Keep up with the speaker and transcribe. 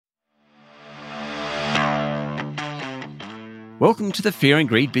Welcome to the Fear and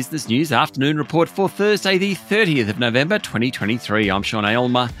Greed Business News Afternoon Report for Thursday, the 30th of November, 2023. I'm Sean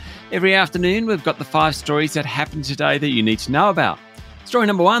Aylmer. Every afternoon, we've got the 5 stories that happened today that you need to know about. Story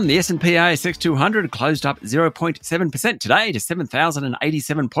number 1, the S&P ASX 200 closed up 0.7% today to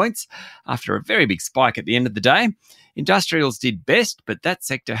 7,087 points after a very big spike at the end of the day. Industrials did best, but that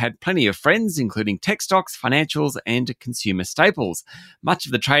sector had plenty of friends, including tech stocks, financials and consumer staples. Much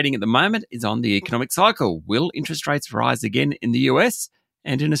of the trading at the moment is on the economic cycle. Will interest rates rise again in the US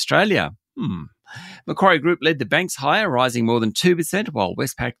and in Australia? Macquarie Group led the banks higher, rising more than 2%, while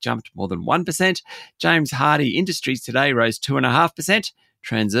Westpac jumped more than 1%. James Hardie Industries today rose 2.5%.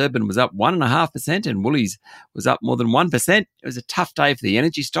 Transurban was up 1.5% and Woolies was up more than 1%. It was a tough day for the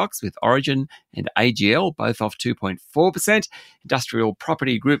energy stocks with Origin and AGL both off 2.4%. Industrial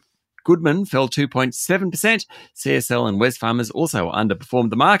Property Group Goodman fell 2.7%. CSL and Wesfarmers also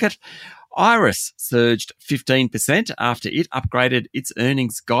underperformed the market. Iress surged 15% after it upgraded its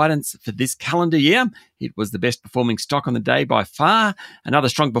earnings guidance for this calendar year. It was the best performing stock on the day by far. Another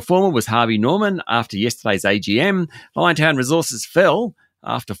strong performer was Harvey Norman after yesterday's AGM. Liontown Resources fell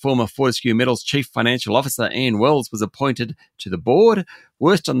after former Fortescue Metals Chief Financial Officer Ian Wells was appointed to the board.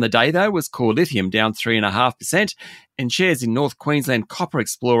 Worst on the day, though, was Core Lithium, down 3.5%, and shares in North Queensland copper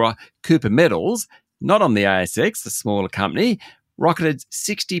explorer Cooper Metals, not on the ASX, a smaller company, rocketed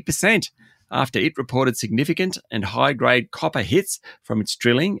 60% after it reported significant and high-grade copper hits from its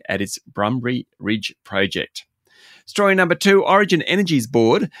drilling at its Brumbury Ridge project. Story number 2, Origin Energy's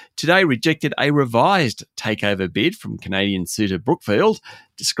board today rejected a revised takeover bid from Canadian suitor Brookfield,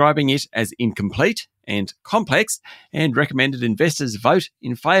 describing it as incomplete and complex, and recommended investors vote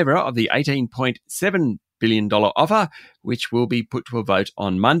in favour of the $18.7 billion offer, which will be put to a vote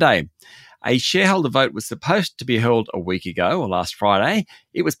on Monday. A shareholder vote was supposed to be held a week ago, or last Friday.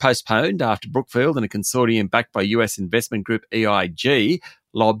 It was postponed after Brookfield and a consortium backed by US investment group EIG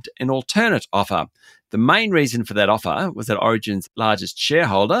lobbed an alternate offer. The main reason for that offer was that Origin's largest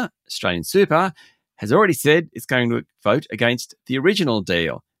shareholder, Australian Super, has already said it's going to vote against the original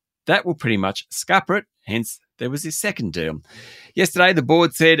deal. That will pretty much scupper it, hence there was this second deal. Yesterday, the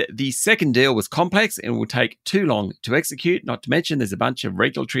board said the second deal was complex and will take too long to execute, not to mention there's a bunch of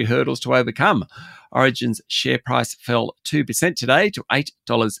regulatory hurdles to overcome. Origin's share price fell 2% today to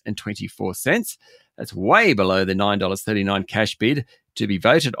 $8.24. That's way below the $9.39 cash bid to be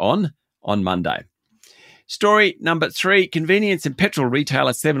voted on Monday. Story number 3, convenience and petrol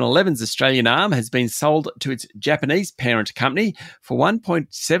retailer 7-Eleven's Australian arm has been sold to its Japanese parent company for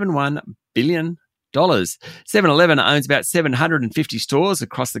 $1.71 billion. 7-Eleven owns about 750 stores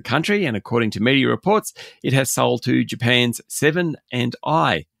across the country, and according to media reports, it has sold to Japan's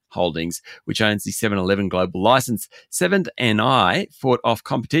 7&I Holdings, which owns the 7-Eleven global license. 7&I fought off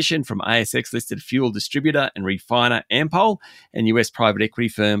competition from ASX-listed fuel distributor and refiner Ampol and US private equity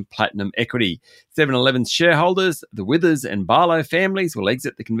firm Platinum Equity. 7-Eleven's shareholders, the Withers and Barlow families, will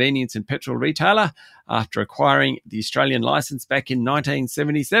exit the convenience and petrol retailer after acquiring the Australian license back in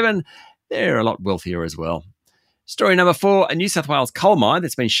 1977. They're a lot wealthier as well. Story number 4, a New South Wales coal mine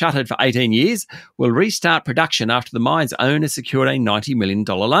that's been shuttered for 18 years will restart production after the mine's owner secured a $90 million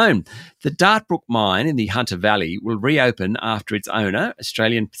loan. The Dartbrook mine in the Hunter Valley will reopen after its owner,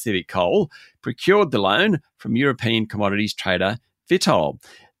 Australian Pacific Coal, procured the loan from European commodities trader Vitol.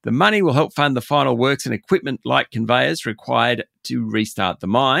 The money will help fund the final works and equipment like conveyors required to restart the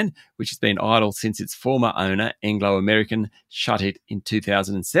mine, which has been idle since its former owner, Anglo American, shut it in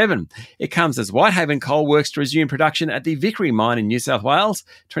 2007. It comes as Whitehaven Coal works to resume production at the Vickery mine in New South Wales,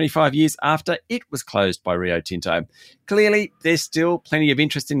 25 years after it was closed by Rio Tinto. Clearly, there's still plenty of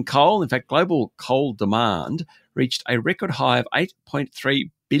interest in coal. In fact, global coal demand reached a record high of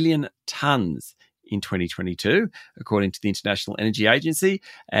 8.3 billion tonnes in 2022, according to the International Energy Agency,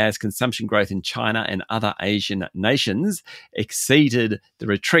 as consumption growth in China and other Asian nations exceeded the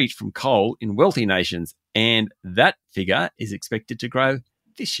retreat from coal in wealthy nations, and that figure is expected to grow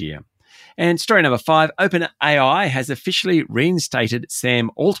this year. And story number 5, OpenAI has officially reinstated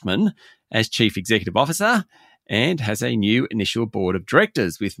Sam Altman as Chief Executive Officer and has a new initial board of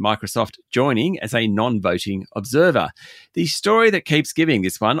directors, with Microsoft joining as a non-voting observer. The story that keeps giving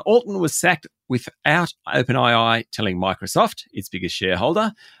this one, Altman was sacked without OpenAI telling Microsoft, its biggest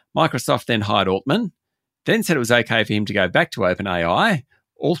shareholder. Microsoft then hired Altman, then said it was okay for him to go back to OpenAI.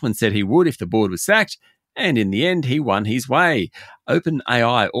 Altman said he would if the board was sacked, and in the end, he won his way.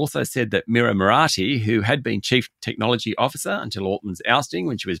 OpenAI also said that Mira Murati, who had been Chief Technology Officer until Altman's ousting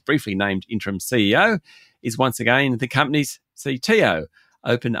when she was briefly named interim CEO, is once again the company's CTO.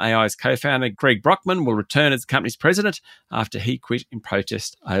 OpenAI's co-founder Greg Brockman will return as the company's president after he quit in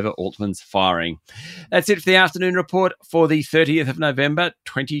protest over Altman's firing. That's it for the afternoon report for the 30th of November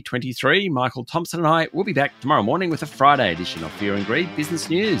 2023. Michael Thompson and I will be back tomorrow morning with a Friday edition of Fear and Greed Business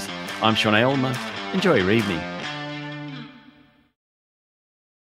News. I'm Sean Aylmer. Enjoy your evening.